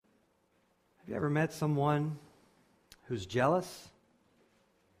You ever met someone who's jealous?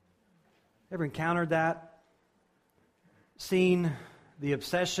 Ever encountered that? Seen the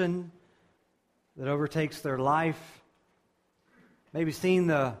obsession that overtakes their life? Maybe seen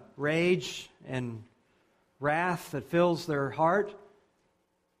the rage and wrath that fills their heart?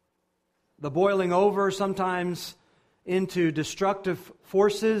 The boiling over sometimes into destructive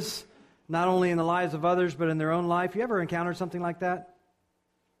forces, not only in the lives of others, but in their own life. You ever encountered something like that?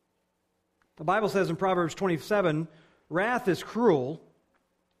 The Bible says in Proverbs 27, wrath is cruel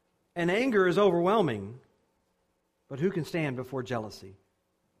and anger is overwhelming, but who can stand before jealousy?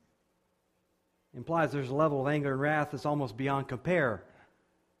 It implies there's a level of anger and wrath that's almost beyond compare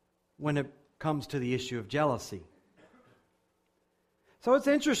when it comes to the issue of jealousy. So it's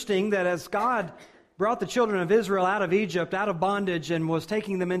interesting that as God brought the children of Israel out of Egypt, out of bondage, and was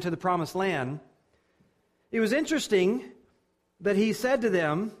taking them into the promised land, it was interesting that He said to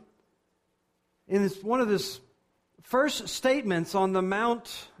them, in one of His first statements on the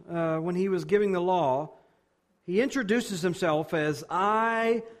Mount when He was giving the law, He introduces Himself as,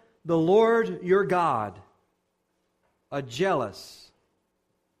 I, the Lord your God, a jealous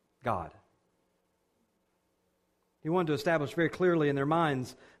God. He wanted to establish very clearly in their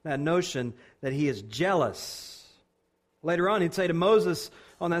minds that notion that He is jealous. Later on, He'd say to Moses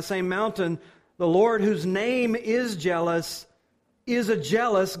on that same mountain, the Lord whose name is jealous is a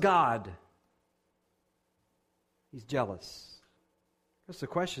jealous God. He's jealous. I guess the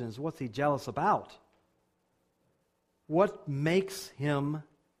question is, what's He jealous about? What makes Him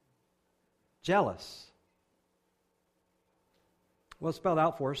jealous? Well, it's spelled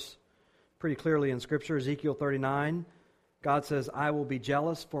out for us pretty clearly in Scripture. Ezekiel 39, God says, I will be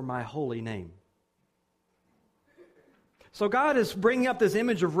jealous for my holy name. So God is bringing up this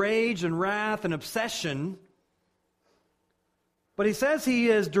image of rage and wrath and obsession, but He says He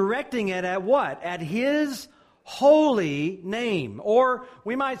is directing it at what? At His holy name, or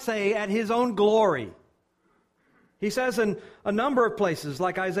we might say at His own glory. He says in a number of places,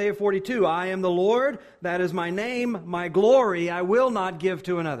 like Isaiah 42, I am the Lord, that is my name, my glory I will not give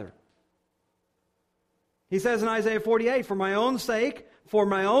to another. He says in Isaiah 48, for my own sake,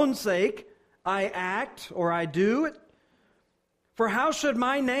 I act, or I do it. For how should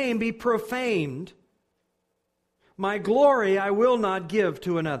my name be profaned? My glory I will not give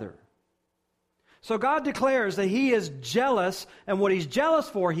to another. So God declares that He is jealous, and what He's jealous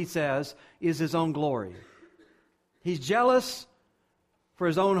for, He says, is His own glory. He's jealous for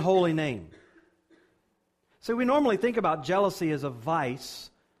His own holy name. So we normally think about jealousy as a vice,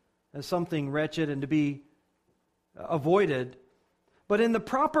 as something wretched and to be avoided. But in the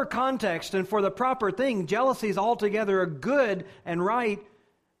proper context and for the proper thing, jealousy is altogether a good and right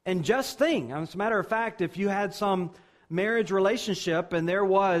and just thing. As a matter of fact, if you had some marriage relationship and there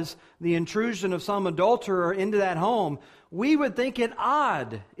was the intrusion of some adulterer into that home, we would think it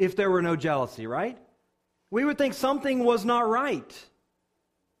odd if there were no jealousy, right? We would think something was not right.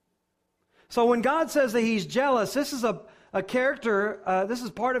 So when God says that He's jealous, this is a character, this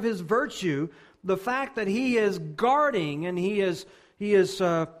is part of His virtue, the fact that He is guarding and He is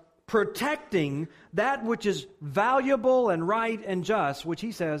protecting that which is valuable and right and just, which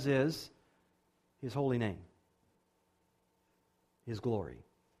He says is His holy name, His glory.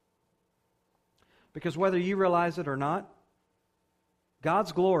 Because whether you realize it or not,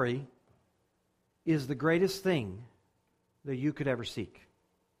 God's glory is the greatest thing that you could ever seek.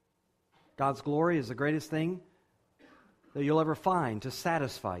 God's glory is the greatest thing that you'll ever find to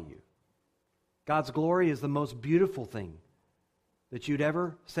satisfy you. God's glory is the most beautiful thing that you'd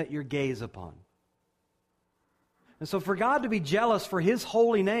ever set your gaze upon. And so for God to be jealous for His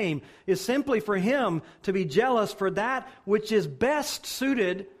holy name is simply for Him to be jealous for that which is best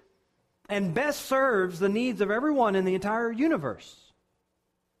suited and best serves the needs of everyone in the entire universe.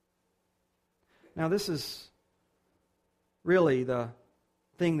 Now this is really the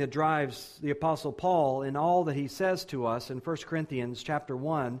thing that drives the Apostle Paul in all that he says to us in 1 Corinthians chapter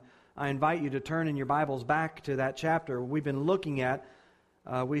 1. I invite you to turn in your Bibles back to that chapter we've been looking at.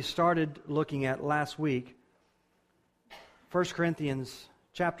 We started looking at last week. 1 Corinthians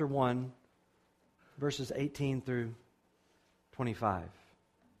chapter 1, verses 18 through 25.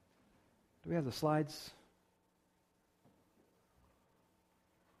 Do we have the slides?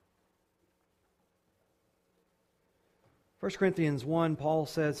 1 Corinthians 1, Paul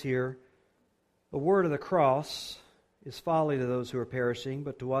says here, the word of the cross is folly to those who are perishing,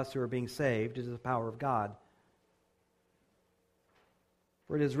 but to us who are being saved it is the power of God.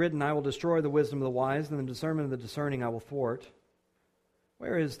 For it is written, I will destroy the wisdom of the wise, and the discernment of the discerning I will thwart.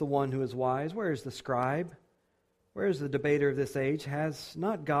 Where is the one who is wise? Where is the scribe? Where is the debater of this age? Has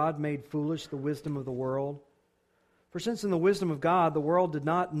not God made foolish the wisdom of the world? For since in the wisdom of God the world did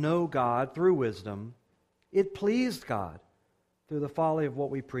not know God through wisdom, it pleased God through the folly of what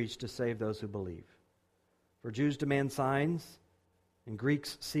we preach to save those who believe. For Jews demand signs, and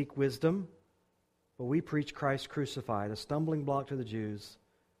Greeks seek wisdom, but we preach Christ crucified, a stumbling block to the Jews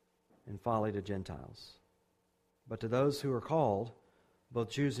and folly to Gentiles. But to those who are called, both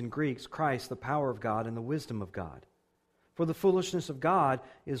Jews and Greeks, Christ, the power of God and the wisdom of God. For the foolishness of God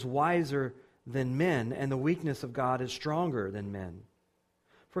is wiser than men, and the weakness of God is stronger than men.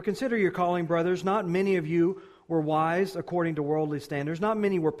 For consider your calling, brothers. Not many of you were wise according to worldly standards. Not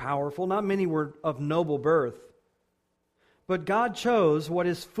many were powerful. Not many were of noble birth. But God chose what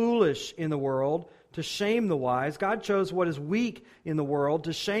is foolish in the world to shame the wise. God chose what is weak in the world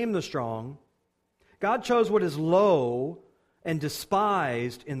to shame the strong. God chose what is low and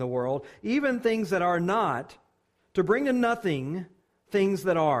despised in the world, even things that are not, to bring to nothing things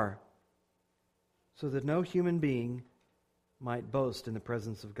that are, so that no human being might boast in the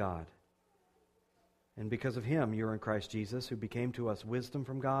presence of God. And because of Him, you are in Christ Jesus, who became to us wisdom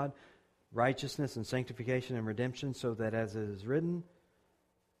from God, righteousness and sanctification and redemption, so that as it is written,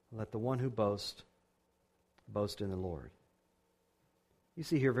 let the one who boasts, boast in the Lord. You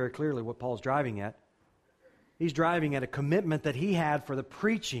see here very clearly what Paul's driving at. He's driving at a commitment that he had for the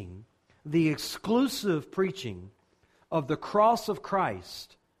preaching, the exclusive preaching of the cross of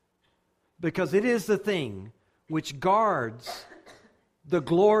Christ, because it is the thing which guards the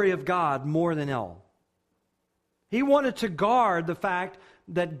glory of God more than all. He wanted to guard the fact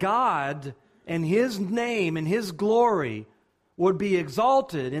that God and His name and His glory would be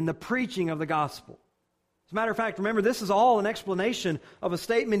exalted in the preaching of the gospel. As a matter of fact, remember, this is all an explanation of a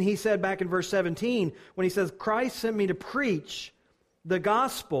statement he said back in verse 17 when he says, Christ sent me to preach the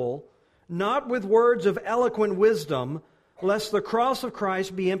gospel, not with words of eloquent wisdom, lest the cross of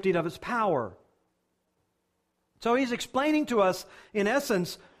Christ be emptied of its power. So he's explaining to us, in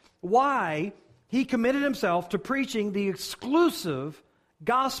essence, why he committed himself to preaching the exclusive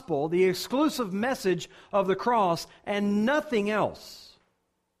gospel, the exclusive message of the cross, and nothing else.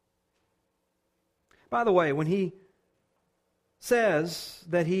 By the way, when he says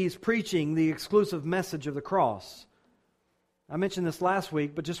that he's preaching the exclusive message of the cross, I mentioned this last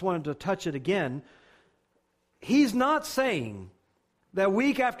week, but just wanted to touch it again. He's not saying that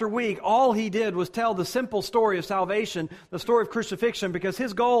week after week, all he did was tell the simple story of salvation, the story of crucifixion, because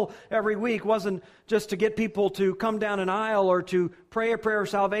his goal every week wasn't just to get people to come down an aisle or to pray a prayer of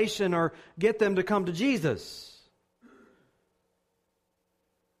salvation or get them to come to Jesus.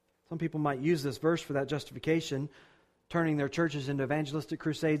 Some people might use this verse for that justification, turning their churches into evangelistic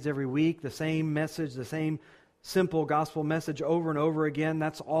crusades every week, the same message, the same simple gospel message over and over again.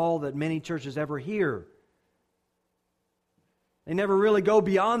 That's all that many churches ever hear. They never really go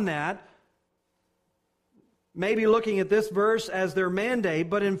beyond that, maybe looking at this verse as their mandate,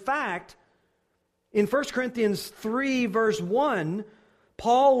 but in fact, in 1 Corinthians 3 verse 1,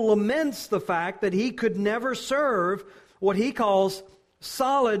 Paul laments the fact that he could never serve what he calls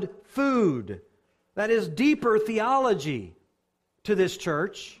solid food, that is deeper theology, to this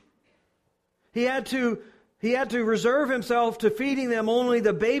church. He had to reserve himself to feeding them only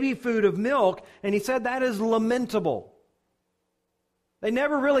the baby food of milk, and he said that is lamentable. They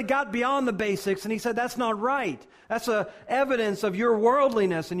never really got beyond the basics, and he said that's not right. That's evidence of your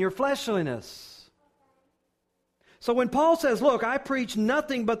worldliness and your fleshliness. So when Paul says, look, I preach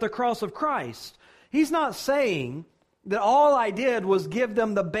nothing but the cross of Christ, he's not saying that all I did was give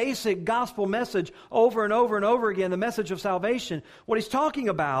them the basic gospel message over and over and over again, the message of salvation. What he's talking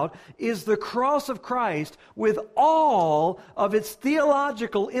about is the cross of Christ with all of its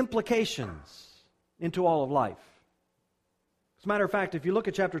theological implications into all of life. As a matter of fact, if you look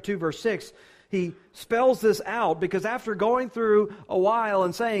at chapter 2, verse 6, he spells this out because after going through a while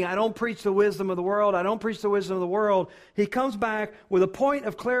and saying, I don't preach the wisdom of the world, I don't preach the wisdom of the world, he comes back with a point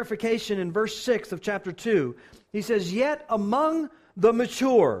of clarification in verse 6 of chapter 2. He says, yet among the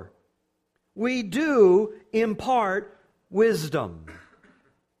mature, we do impart wisdom.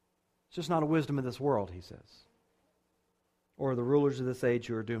 It's just not a wisdom of this world, he says, or the rulers of this age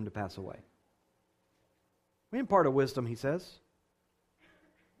who are doomed to pass away. We impart a wisdom, he says.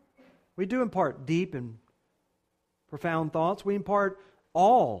 We do impart deep and profound thoughts. We impart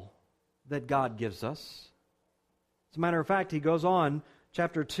all that God gives us. As a matter of fact, he goes on,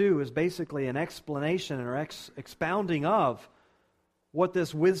 chapter 2 is basically an explanation or expounding of what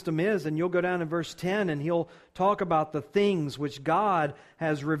this wisdom is. And you'll go down in verse 10 and he'll talk about the things which God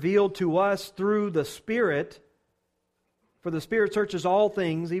has revealed to us through the Spirit. For the Spirit searches all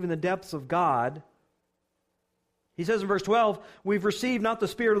things, even the depths of God. He says in verse 12, we've received not the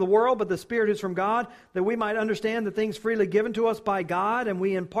spirit of the world, but the Spirit who's from God, that we might understand the things freely given to us by God, and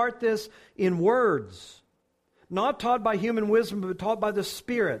we impart this in words, not taught by human wisdom, but taught by the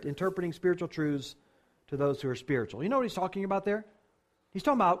Spirit, interpreting spiritual truths to those who are spiritual. You know what he's talking about there? He's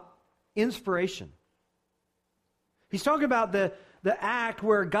talking about inspiration. He's talking about the act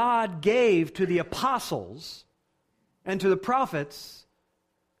where God gave to the apostles and to the prophets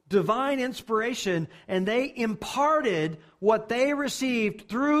divine inspiration, and they imparted what they received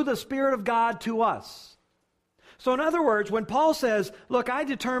through the Spirit of God to us. So in other words, when Paul says, look, I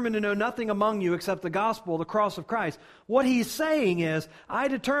determined to know nothing among you except the gospel, the cross of Christ, what he's saying is, I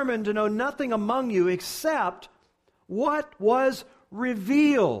determined to know nothing among you except what was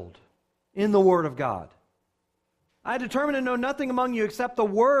revealed in the Word of God. I determined to know nothing among you except the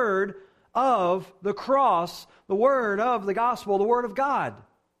word of the cross, the word of the gospel, the Word of God.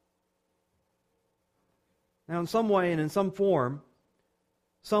 Now, in some way and in some form,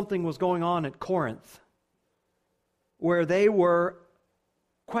 something was going on at Corinth where they were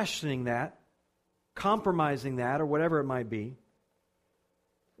questioning that, compromising that, or whatever it might be.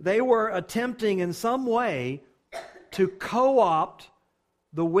 They were attempting in some way to co-opt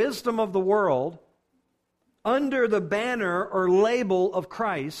the wisdom of the world under the banner or label of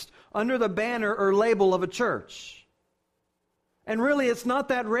Christ, under the banner or label of a church. And really, it's not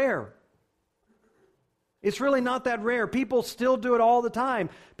that rare. It's really not that rare. People still do it all the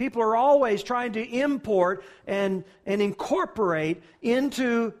time. People are always trying to import and incorporate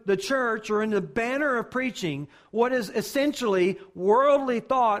into the church or in the banner of preaching what is essentially worldly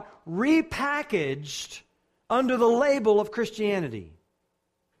thought repackaged under the label of Christianity.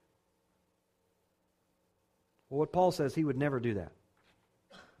 Well, what Paul says, he would never do that.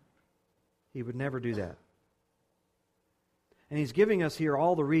 He would never do that. And he's giving us here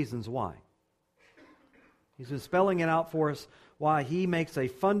all the reasons why. He's been spelling it out for us why he makes a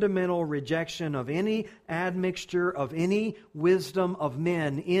fundamental rejection of any admixture of any wisdom of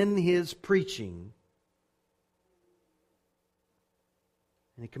men in his preaching.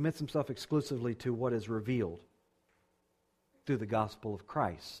 And he commits himself exclusively to what is revealed through the gospel of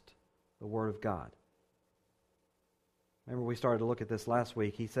Christ, the Word of God. Remember, we started to look at this last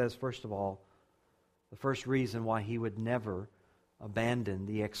week. He says, first of all, the first reason why he would never abandon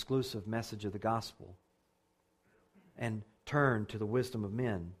the exclusive message of the gospel and turn to the wisdom of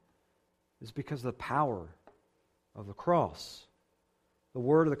men is because of the power of the cross. The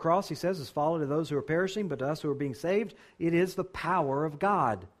word of the cross, he says, is folly to those who are perishing, but to us who are being saved, it is the power of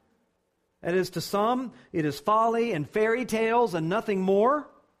God. That is, to some, it is folly and fairy tales and nothing more.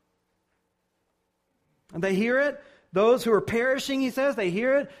 And they hear it. Those who are perishing, he says, they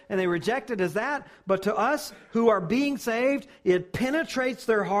hear it and they reject it as that. But to us who are being saved, it penetrates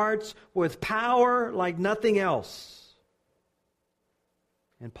their hearts with power like nothing else.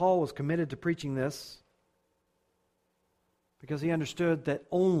 And Paul was committed to preaching this because he understood that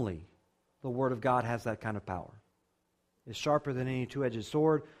only the Word of God has that kind of power. It's sharper than any two-edged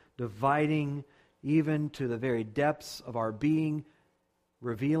sword, dividing even to the very depths of our being,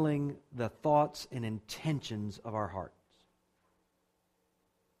 revealing the thoughts and intentions of our hearts.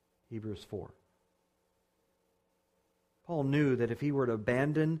 Hebrews 4. Paul knew that if he were to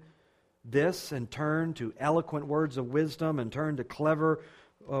abandon this and turn to eloquent words of wisdom and turn to clever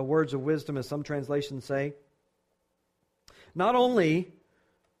words of wisdom, as some translations say, not only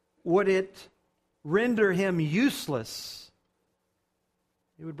would it render him useless,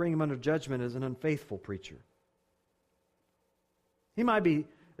 it would bring him under judgment as an unfaithful preacher. He might be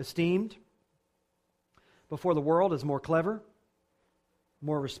esteemed before the world as more clever,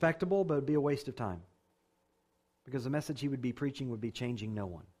 more respectable, but it would be a waste of time because the message he would be preaching would be changing no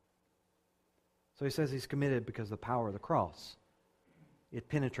one. So he says he's committed because of the power of the cross. It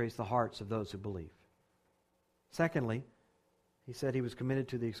penetrates the hearts of those who believe. Secondly, he said he was committed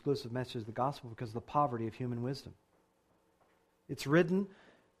to the exclusive message of the gospel because of the poverty of human wisdom. It's written,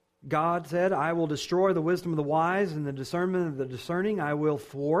 God said, I will destroy the wisdom of the wise and the discernment of the discerning I will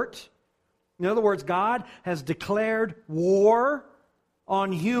thwart. In other words, God has declared war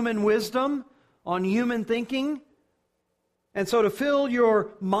on human wisdom, on human thinking. And so to fill your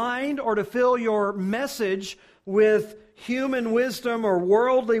mind or to fill your message with human wisdom or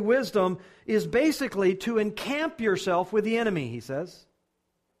worldly wisdom is basically to encamp yourself with the enemy, he says.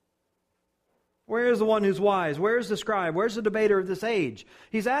 Where is the one who's wise? Where is the scribe? Where's the debater of this age?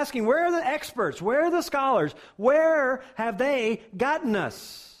 He's asking, where are the experts? Where are the scholars? Where have they gotten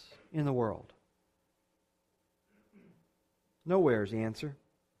us in the world? Nowhere is the answer.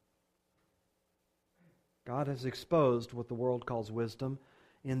 God has exposed what the world calls wisdom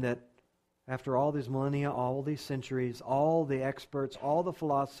in that After all these millennia, all these centuries, all the experts, all the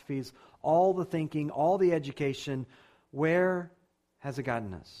philosophies, all the thinking, all the education, where has it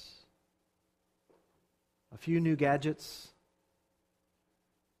gotten us? A few new gadgets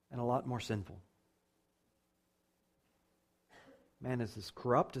and a lot more sinful. Man is as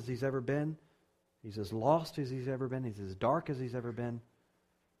corrupt as he's ever been. He's as lost as he's ever been. He's as dark as he's ever been.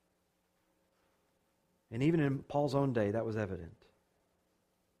 And even in Paul's own day, that was evident.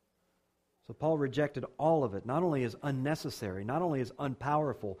 So Paul rejected all of it, not only as unnecessary, not only as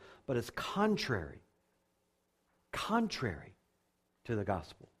unpowerful, but as contrary to the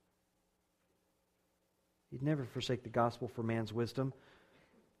gospel. He'd never forsake the gospel for man's wisdom,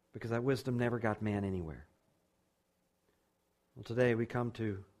 because that wisdom never got man anywhere. Well, today we come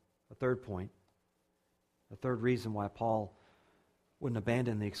to a third point, a third reason why Paul wouldn't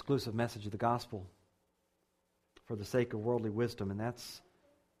abandon the exclusive message of the gospel for the sake of worldly wisdom, and that's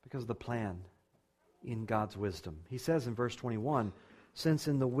because of the plan in God's wisdom. He says in verse 21, "Since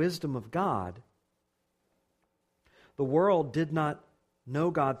in the wisdom of God, the world did not know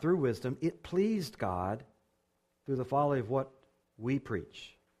God through wisdom, it pleased God through the folly of what we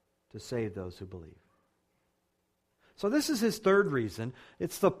preach to save those who believe." So this is his third reason.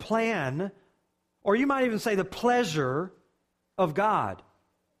 It's the plan, or you might even say the pleasure of God.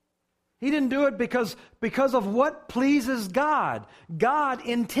 He didn't do it because of what pleases God. God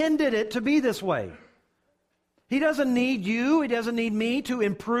intended it to be this way. He doesn't need you, He doesn't need me to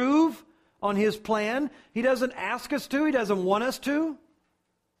improve on His plan. He doesn't ask us to, He doesn't want us to.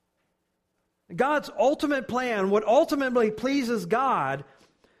 God's ultimate plan, what ultimately pleases God,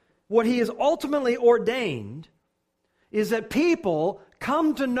 what He has ultimately ordained, is that people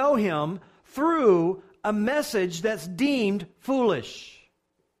come to know Him through a message that's deemed foolish,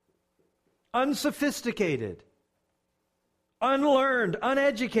 unsophisticated, unlearned,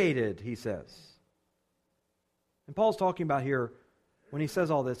 uneducated, he says. And Paul's talking about here, when he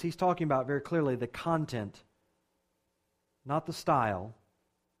says all this, he's talking about very clearly the content, not the style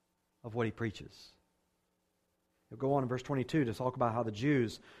of what he preaches. He'll go on in verse 22 to talk about how the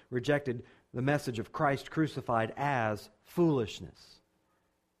Jews rejected the message of Christ crucified as foolishness.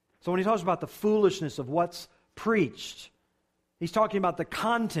 So when he talks about the foolishness of what's preached, he's talking about the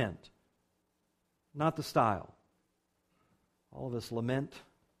content, not the style. All of us lament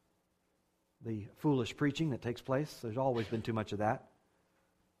the foolish preaching that takes place. There's always been too much of that.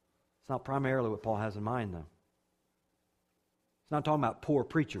 It's not primarily what Paul has in mind, though. It's not talking about poor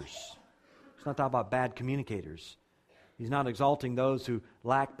preachers. It's not talking about bad communicators. He's not exalting those who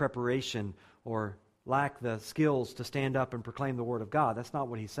lack preparation or lack the skills to stand up and proclaim the Word of God. That's not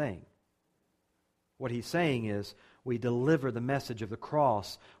what he's saying. What he's saying is, we deliver the message of the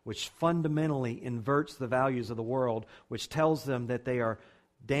cross, which fundamentally inverts the values of the world, which tells them that they are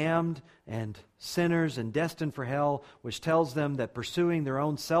damned and sinners and destined for hell, which tells them that pursuing their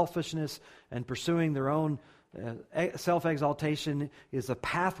own selfishness and pursuing their own self-exaltation is a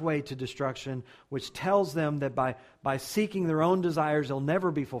pathway to destruction, which tells them that by seeking their own desires, they'll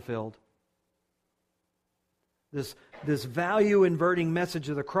never be fulfilled. This value-inverting message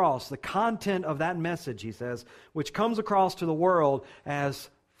of the cross, the content of that message, he says, which comes across to the world as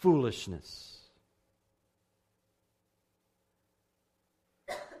foolishness.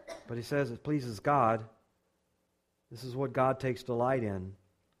 But he says it pleases God. This is what God takes delight in,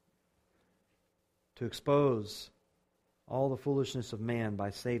 to expose all the foolishness of man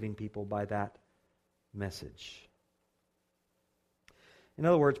by saving people by that message. In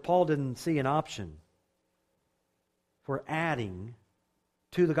other words, Paul didn't see an option for adding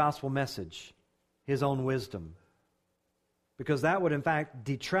to the gospel message his own wisdom, because that would in fact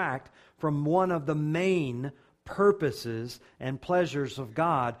detract from one of the main purposes and pleasures of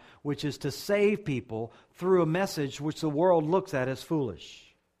God, which is to save people through a message which the world looks at as foolish.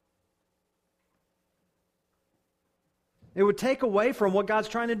 It would take away from what God's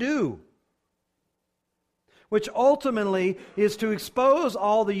trying to do, which ultimately is to expose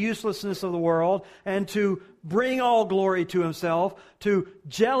all the uselessness of the world and to bring all glory to Himself, to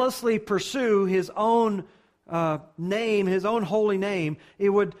jealously pursue His own name, His own holy name. It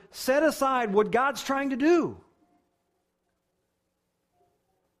would set aside what God's trying to do.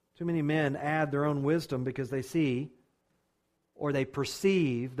 Too many men add their own wisdom because they see or they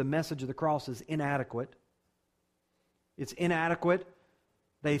perceive the message of the cross as inadequate. It's inadequate,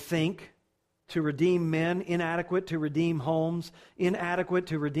 they think, to redeem men, inadequate to redeem homes, inadequate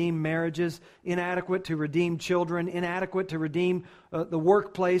to redeem marriages, inadequate to redeem children, inadequate to redeem the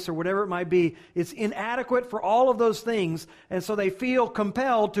workplace or whatever it might be. It's inadequate for all of those things, and so they feel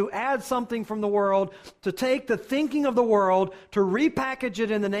compelled to add something from the world, to take the thinking of the world, to repackage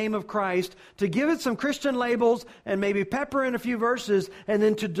it in the name of Christ, to give it some Christian labels and maybe pepper in a few verses, and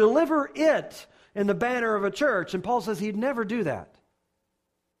then to deliver it in the banner of a church. And Paul says he'd never do that.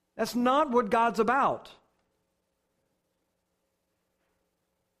 That's not what God's about.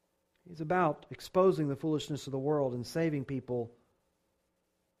 He's about exposing the foolishness of the world and saving people,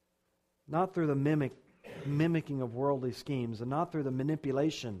 not through the mimicking of worldly schemes, and not through the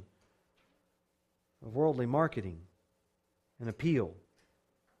manipulation of worldly marketing and appeal,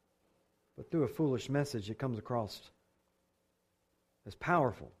 but through a foolish message that comes across as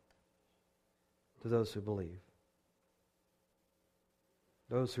powerful to those who believe.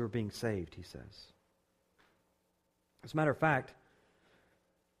 Those who are being saved, he says. As a matter of fact,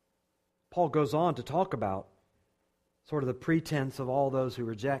 Paul goes on to talk about sort of the pretense of all those who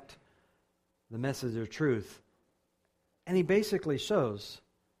reject the message of truth. And he basically shows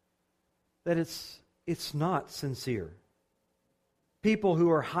that it's not sincere. People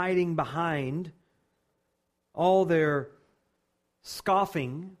who are hiding behind all their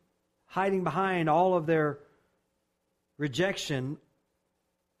scoffing, hiding behind all of their rejection,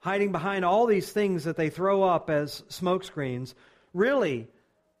 hiding behind all these things that they throw up as smokescreens, really,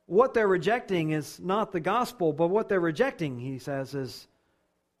 what they're rejecting is not the gospel, but what they're rejecting, he says, is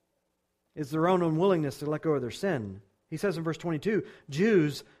their own unwillingness to let go of their sin. He says in verse 22,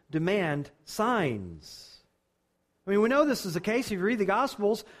 Jews demand signs. I mean, we know this is the case. If you read the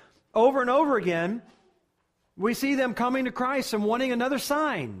Gospels over and over again, we see them coming to Christ and wanting another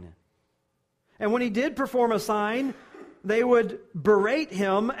sign. And when he did perform a sign, they would berate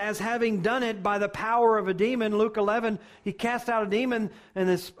him as having done it by the power of a demon. Luke 11, he cast out a demon, and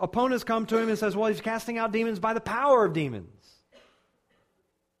his opponents come to him and says, well, he's casting out demons by the power of demons.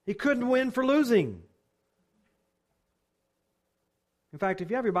 He couldn't win for losing. In fact, if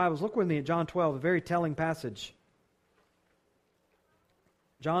you have your Bibles, look with me at John 12, a very telling passage.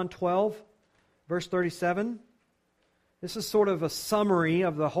 John 12, verse 37. This is sort of a summary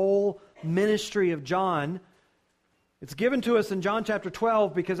of the whole ministry of John. It's given to us in John chapter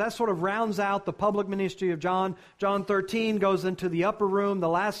 12 because that sort of rounds out the public ministry of John. John 13 goes into the upper room, the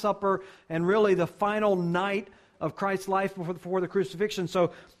Last Supper, and really the final night of Christ's life before the crucifixion.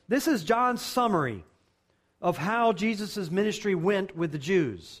 So this is John's summary of how Jesus' ministry went with the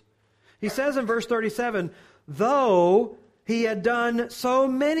Jews. He says in verse 37, though he had done so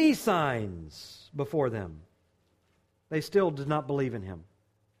many signs before them, they still did not believe in him.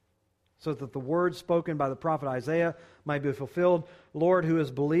 So that the word spoken by the prophet Isaiah might be fulfilled. Lord, who has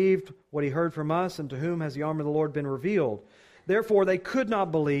believed what he heard from us, and to whom has the arm of the Lord been revealed? Therefore they could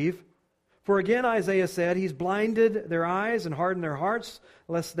not believe. For again Isaiah said, he's blinded their eyes and hardened their hearts,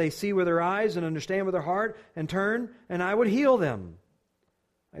 lest they see with their eyes and understand with their heart and turn, and I would heal them.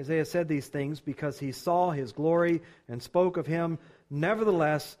 Isaiah said these things because he saw his glory and spoke of him.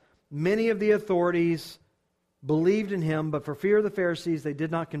 Nevertheless, many of the authorities believed in him, but for fear of the Pharisees, they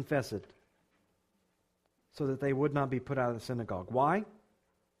did not confess it, so that they would not be put out of the synagogue. Why?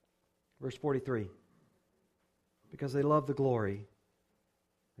 Verse 43. Because they love the glory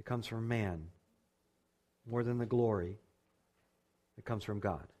that comes from man more than the glory that comes from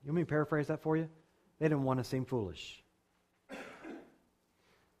God. You want me to paraphrase that for you? They didn't want to seem foolish.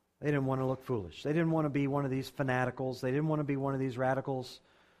 They didn't want to look foolish. They didn't want to be one of these fanaticals. They didn't want to be one of these radicals.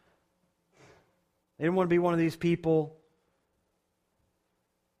 They didn't want to be one of these people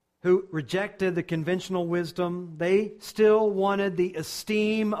who rejected the conventional wisdom. They still wanted the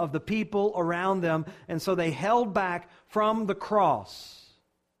esteem of the people around them, and so they held back from the cross.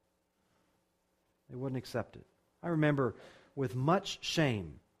 They wouldn't accept it. I remember with much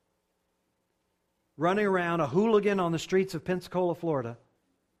shame running around a hooligan on the streets of Pensacola, Florida.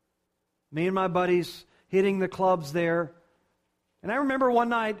 Me and my buddies hitting the clubs there. And I remember one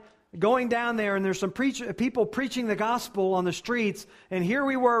night going down there, and there's some people preaching the gospel on the streets, and here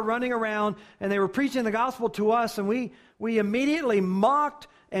we were running around, and they were preaching the gospel to us, and we immediately mocked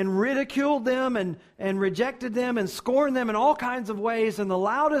and ridiculed them and rejected them and scorned them in all kinds of ways in the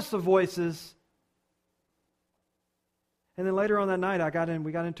loudest of voices. And then later on that night,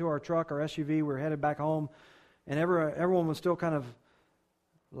 we got into our truck, our SUV, we were headed back home, and everyone was still kind of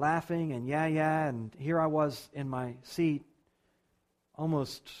laughing and yeah, and here I was in my seat,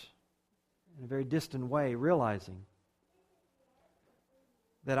 almost in a very distant way, realizing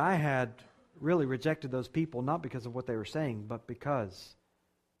that I had really rejected those people, not because of what they were saying, but because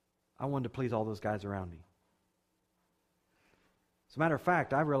I wanted to please all those guys around me. As a matter of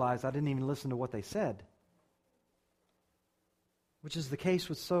fact, I realized I didn't even listen to what they said, which is the case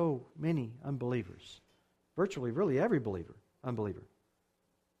with so many unbelievers. Virtually, really every unbeliever.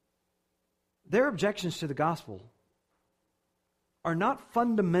 Their objections to the gospel are not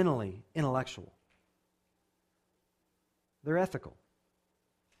fundamentally intellectual. They're ethical.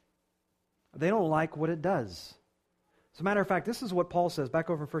 They don't like what it does. As a matter of fact, this is what Paul says back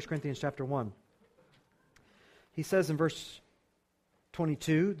over in 1 Corinthians chapter 1. He says in verse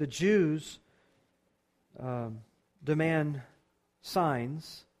 22, the Jews demand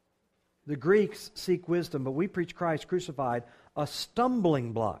signs. The Greeks seek wisdom, but we preach Christ crucified, a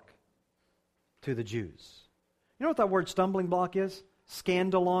stumbling block to the Jews. You know what that word stumbling block is?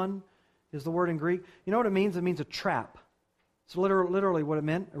 Scandalon is the word in Greek. You know what it means? It means a trap. It's literally what it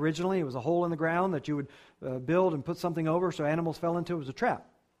meant originally. It was a hole in the ground that you would build and put something over so animals fell into. It was a trap.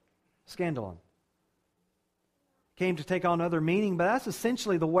 Scandalon. Came to take on other meaning, but that's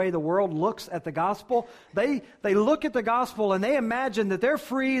essentially the way the world looks at the gospel. They look at the gospel and they imagine that they're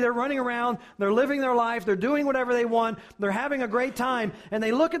free, they're running around, they're living their life, they're doing whatever they want, they're having a great time, and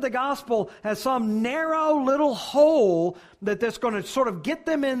they look at the gospel as some narrow little hole that's going to sort of get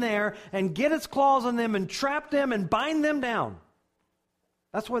them in there and get its claws on them and trap them and bind them down.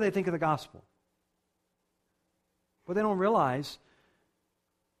 That's what they think of the gospel. What they don't realize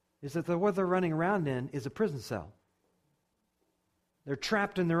is that what they're running around in is a prison cell. They're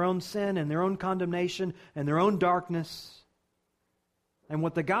trapped in their own sin and their own condemnation and their own darkness. And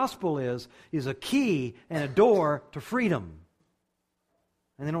what the gospel is a key and a door to freedom.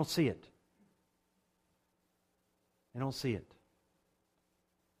 And they don't see it. They don't see it.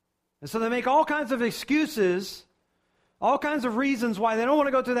 And so they make all kinds of excuses, all kinds of reasons why they don't want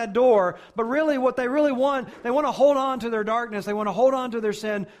to go through that door, but really what they really want, they want to hold on to their darkness, they want to hold on to their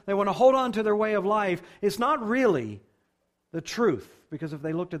sin, they want to hold on to their way of life. It's not really the truth, because if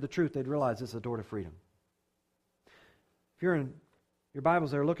they looked at the truth, they'd realize it's a door to freedom. If you're in your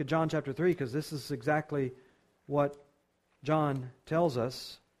Bibles there, look at John chapter 3, because this is exactly what John tells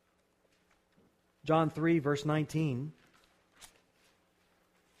us. John 3, verse 19. In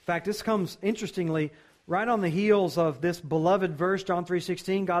fact, this comes, interestingly, right on the heels of this beloved verse, John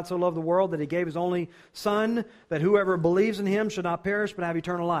 3:16, God so loved the world that He gave His only Son, that whoever believes in Him should not perish but have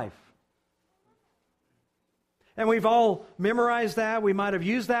eternal life. And we've all memorized that. We might have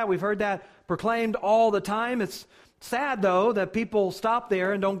used that. We've heard that proclaimed all the time. It's sad, though, that people stop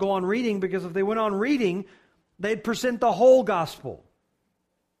there and don't go on reading, because if they went on reading, they'd present the whole gospel.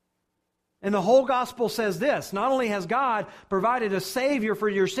 And the whole gospel says this: not only has God provided a Savior for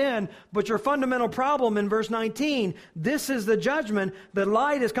your sin, but your fundamental problem in verse 19, this is the judgment, that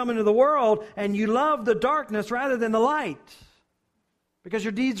light has come into the world, and you love the darkness rather than the light, because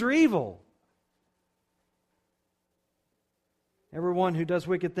your deeds are evil. Everyone who does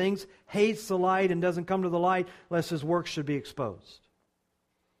wicked things hates the light and doesn't come to the light, lest his works should be exposed.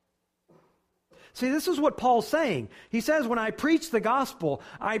 See, this is what Paul's saying. He says, when I preach the gospel,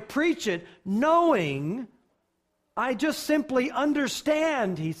 I preach it knowing, I just simply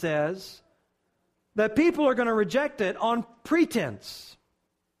understand, he says, that people are going to reject it on pretense.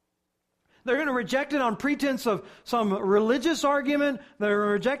 They're going to reject it on pretense of some religious argument. They're going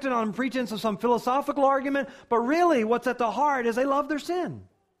to reject it on pretense of some philosophical argument. But really, what's at the heart is they love their sin.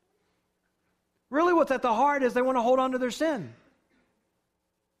 Really, what's at the heart is they want to hold on to their sin.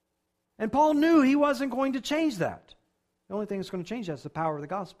 And Paul knew he wasn't going to change that. The only thing that's going to change that is the power of the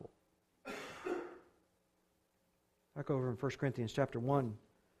gospel. Back over in 1 Corinthians chapter 1,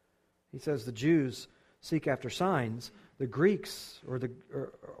 he says the Jews seek after signs. The Greeks, or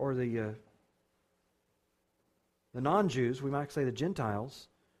the non-Jews, we might say the Gentiles,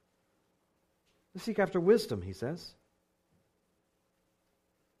 they seek after wisdom, he says.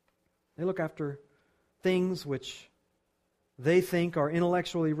 They look after things which they think are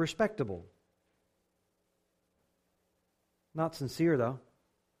intellectually respectable. Not sincere, though.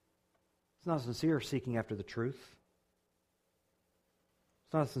 It's not sincere seeking after the truth.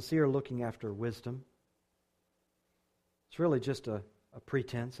 It's not sincere looking after wisdom. It's really just a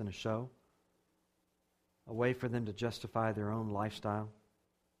pretense and a show. A way for them to justify their own lifestyle.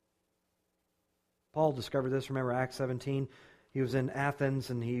 Paul discovered this. Remember Acts 17? He was in Athens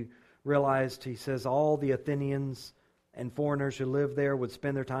and he realized, he says, all the Athenians and foreigners who lived there would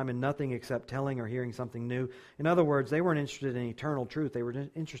spend their time in nothing except telling or hearing something new. In other words, they weren't interested in eternal truth. They were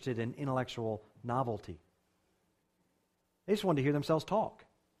interested in intellectual novelty. They just wanted to hear themselves talk.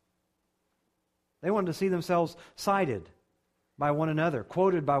 They wanted to see themselves cited by one another,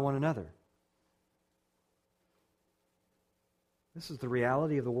 quoted by one another. This is the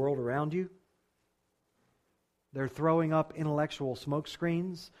reality of the world around you. They're throwing up intellectual smoke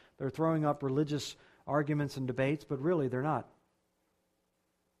screens. They're throwing up religious arguments and debates, but really they're not.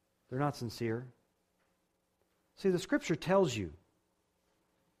 They're not sincere. See, the Scripture tells you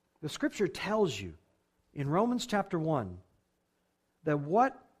in Romans chapter 1 that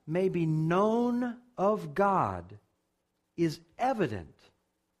what may be known of God is evident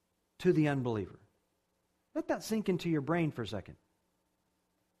to the unbeliever. Let that sink into your brain for a second.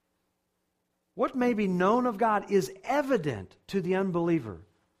 What may be known of God is evident to the unbeliever.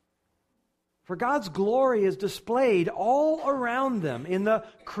 For God's glory is displayed all around them in the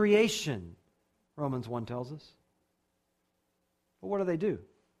creation, Romans 1 tells us. But what do?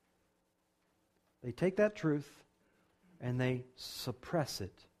 They take that truth and they suppress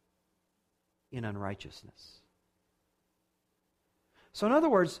it in unrighteousness. So in other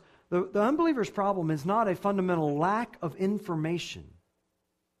words, the unbeliever's problem is not a fundamental lack of information.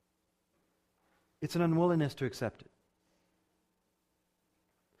 It's an unwillingness to accept it.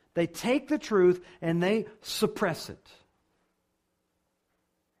 They take the truth and they suppress it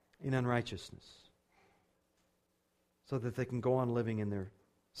in unrighteousness so that they can go on living in their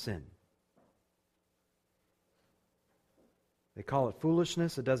sin. They call it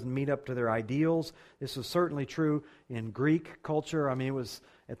foolishness. It doesn't meet up to their ideals. This was certainly true in Greek culture. I mean, it was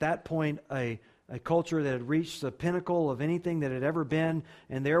at that point a culture that had reached the pinnacle of anything that had ever been.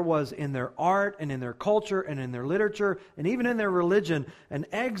 And there was in their art and in their culture and in their literature and even in their religion an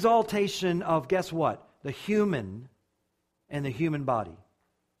exaltation of, guess what? The human and the human body.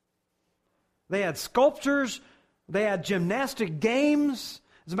 They had sculptures. They had gymnastic games.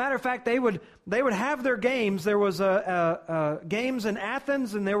 As a matter of fact, they would have their games. There was games in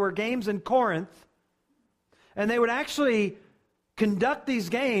Athens and there were games in Corinth. And they would actually conduct these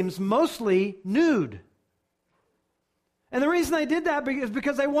games mostly nude. And the reason they did that is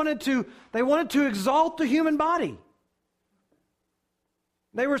because they wanted to exalt the human body.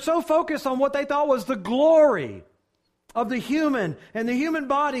 They were so focused on what they thought was the glory of the human and the human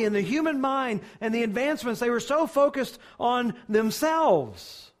body and the human mind and the advancements. They were so focused on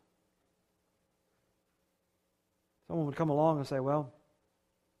themselves. Someone would come along and say, well,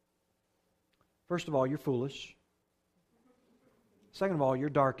 first of all, you're foolish. Second of all, you're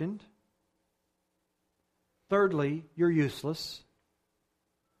darkened. Thirdly, you're useless.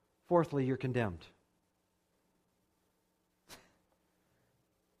 Fourthly, you're condemned.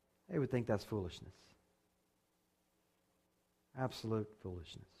 They would think that's foolishness. Absolute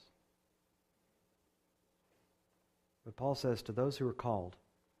foolishness. But Paul says to those who are called,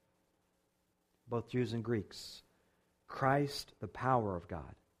 both Jews and Greeks, Christ, the power of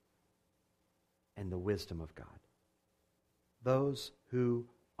God, and the wisdom of God. Those who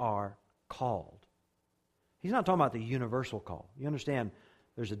are called. He's not talking about the universal call. You understand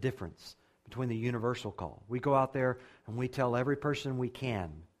there's a difference between the universal call. We go out there and we tell every person we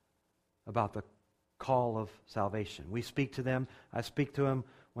can about the call of salvation. We speak to them. I speak to them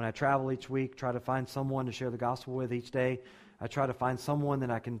when I travel each week, try to find someone to share the gospel with each day. I try to find someone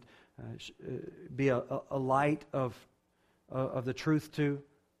that I can be a light of the truth to.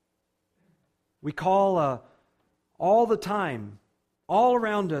 We call all the time, all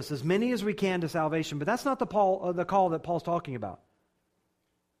around us, as many as we can to salvation. But that's not the call that Paul's talking about.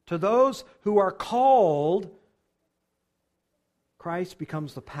 To those who are called, Christ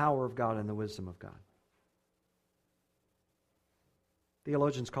becomes the power of God and the wisdom of God.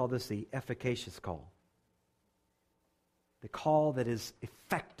 Theologians call this the efficacious call. The call that is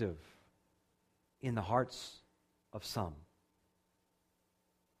effective in the hearts of some.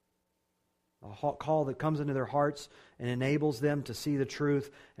 A call that comes into their hearts and enables them to see the truth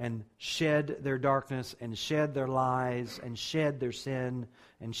and shed their darkness and shed their lies and shed their sin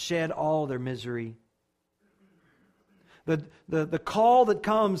and shed all their misery. The call that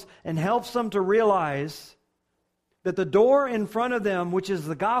comes and helps them to realize that the door in front of them, which is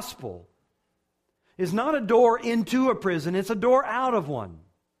the gospel, is not a door into a prison, it's a door out of one.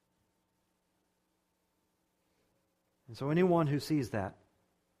 And so anyone who sees that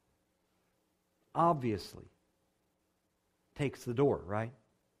obviously takes the door, right?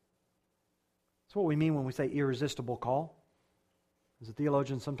 That's what we mean when we say irresistible call. As the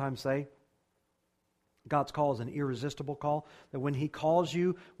theologians sometimes say, God's call is an irresistible call. That when He calls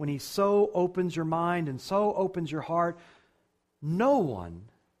you, when He so opens your mind and so opens your heart, no one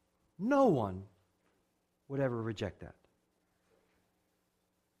would ever reject that.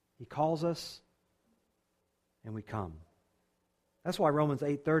 He calls us and we come. That's why Romans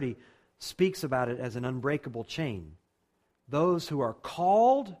 8:30 speaks about it as an unbreakable chain. Those who are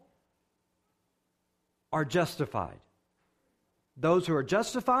called are justified. Those who are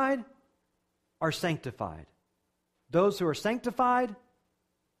justified are sanctified. Those who are sanctified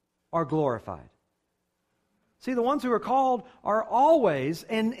are glorified. See, the ones who are called are always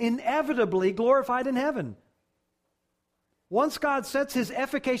and inevitably glorified in heaven. Once God sets His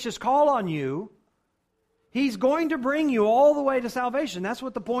efficacious call on you, He's going to bring you all the way to salvation. That's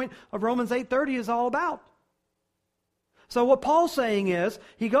what the point of Romans 8:30 is all about. So what Paul's saying is,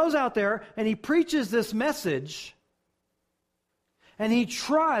 he goes out there and he preaches this message, and he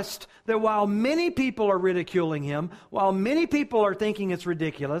trusts that while many people are ridiculing him, while many people are thinking it's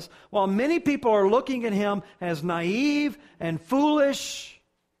ridiculous, while many people are looking at him as naive and foolish,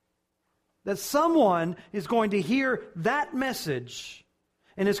 that someone is going to hear that message,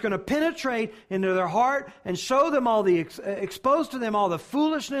 and it's going to penetrate into their heart and show them expose to them all the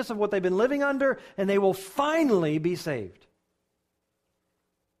foolishness of what they've been living under, and they will finally be saved.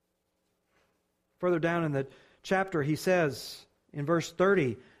 Further down in the chapter, he says in verse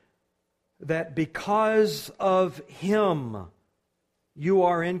 30 that because of Him you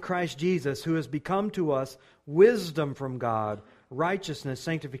are in Christ Jesus, who has become to us wisdom from God, righteousness,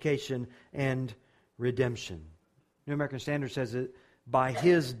 sanctification, and redemption. New American Standard says it, by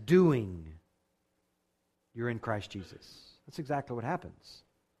His doing, you're in Christ Jesus. That's exactly what happens.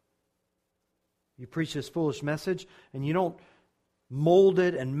 You preach this foolish message, and you don't mold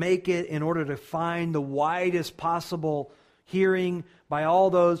it and make it in order to find the widest possible hearing by all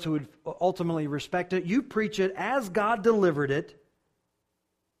those who would ultimately respect it. You preach it as God delivered it,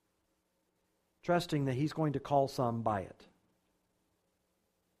 trusting that He's going to call some by it.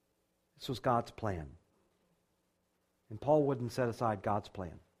 This was God's plan. And Paul wouldn't set aside God's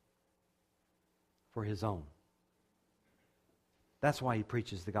plan for his own. That's why he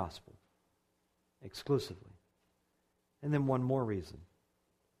preaches the gospel exclusively. And then one more reason.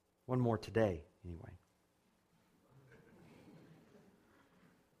 One more today, anyway.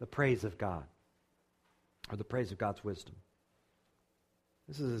 The praise of God. Or the praise of God's wisdom.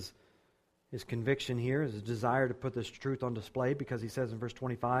 This is his conviction here, his desire to put this truth on display, because he says in verse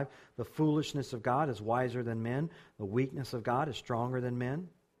 25, the foolishness of God is wiser than men. The weakness of God is stronger than men.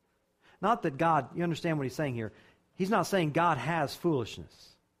 Not that God, you understand what he's saying here. He's not saying God has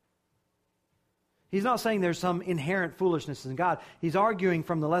foolishness. He's not saying there's some inherent foolishness in God. He's arguing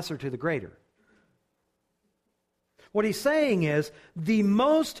from the lesser to the greater. What he's saying is the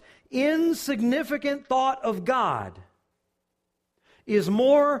most insignificant thought of God is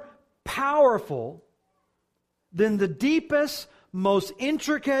more powerful than the deepest, most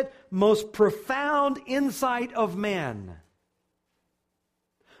intricate, most profound insight of man.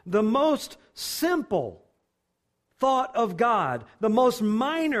 The most simple thought of God, the most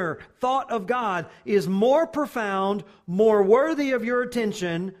minor thought of God, is more profound, more worthy of your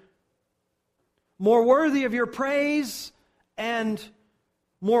attention, more worthy of your praise, and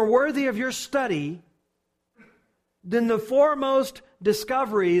more worthy of your study than the foremost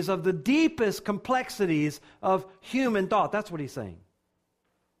discoveries of the deepest complexities of human thought. That's what he's saying.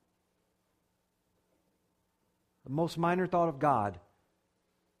 The most minor thought of God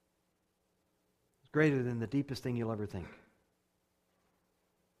is greater than the deepest thing you'll ever think.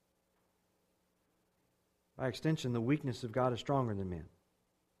 By extension, the weakness of God is stronger than man.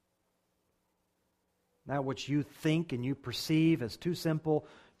 That which you think and you perceive as too simple,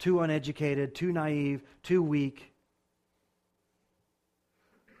 too uneducated, too naive, too weak,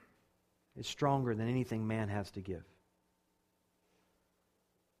 is stronger than anything man has to give.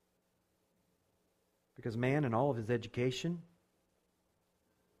 Because man, in all of his education,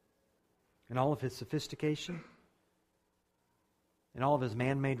 in all of his sophistication, in all of his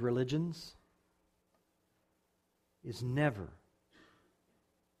man-made religions, is never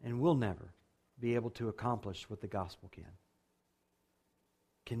and will never be able to accomplish what the gospel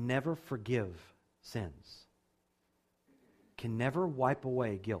can never forgive sins, can never wipe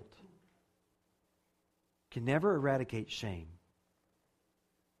away guilt, can never eradicate shame,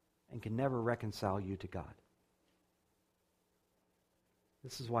 and can never reconcile you to God.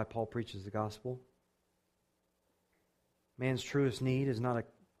 This is why Paul preaches the gospel. Man's truest need is not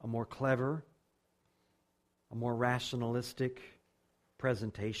a more clever, a more rationalistic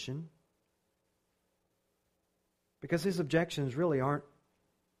presentation, because his objections really aren't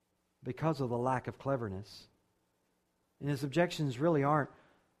because of the lack of cleverness. And his objections really aren't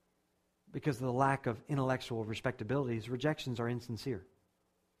because of the lack of intellectual respectability. His rejections are insincere.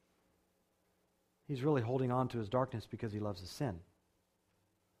 He's really holding on to his darkness because he loves his sin.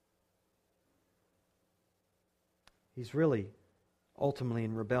 He's really ultimately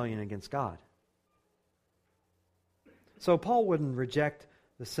in rebellion against God. So Paul wouldn't reject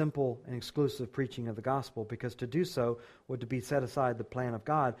the simple and exclusive preaching of the gospel, because to do so would to be set aside the plan of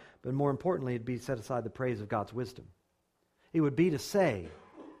God, but more importantly, it'd be set aside the praise of God's wisdom. It would be to say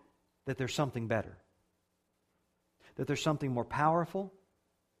that there's something better, that there's something more powerful,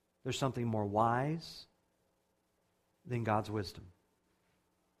 there's something more wise than God's wisdom.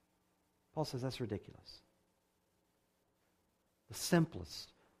 Paul says that's ridiculous. The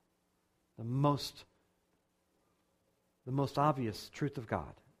simplest, the most obvious truth of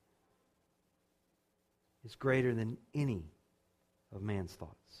God is greater than any of man's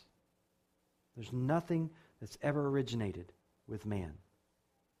thoughts. There's nothing that's ever originated with man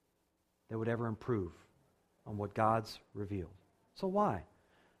that would ever improve on what God's revealed. So why?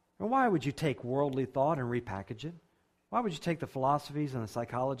 And why would you take worldly thought and repackage it? Why would you take the philosophies and the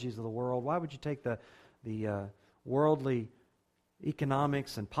psychologies of the world? Why would you take the worldly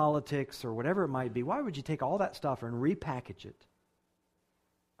economics and politics or whatever it might be? Why would you take all that stuff and repackage it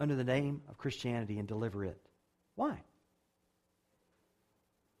under the name of Christianity and deliver it? Why?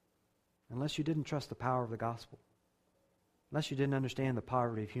 Unless you didn't trust the power of the gospel. Unless you didn't understand the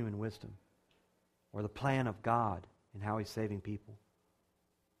poverty of human wisdom or the plan of God in how He's saving people.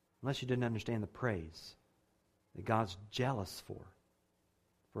 Unless you didn't understand the praise that God's jealous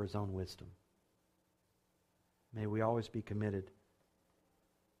for His own wisdom. May we always be committed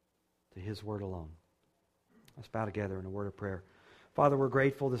to His word alone. Let's bow together in a word of prayer. Father, we're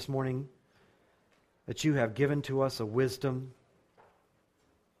grateful this morning that You have given to us a wisdom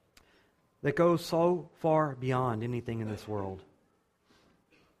that goes so far beyond anything in this world.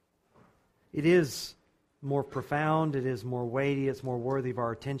 It is more profound, it is more weighty, it's more worthy of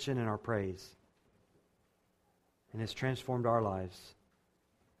our attention and our praise. And it's transformed our lives.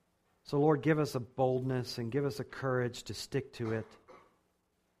 So Lord, give us a boldness and give us a courage to stick to it,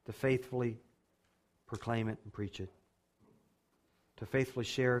 to faithfully proclaim it and preach it, to faithfully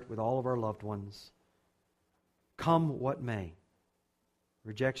share it with all of our loved ones. Come what may.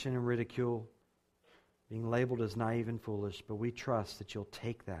 Rejection and ridicule, being labeled as naive and foolish, but we trust that You'll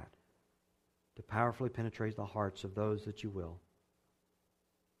take that to powerfully penetrate the hearts of those that You will,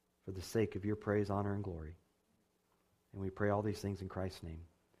 for the sake of Your praise, honor, and glory. And we pray all these things in Christ's name.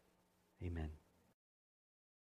 Amen.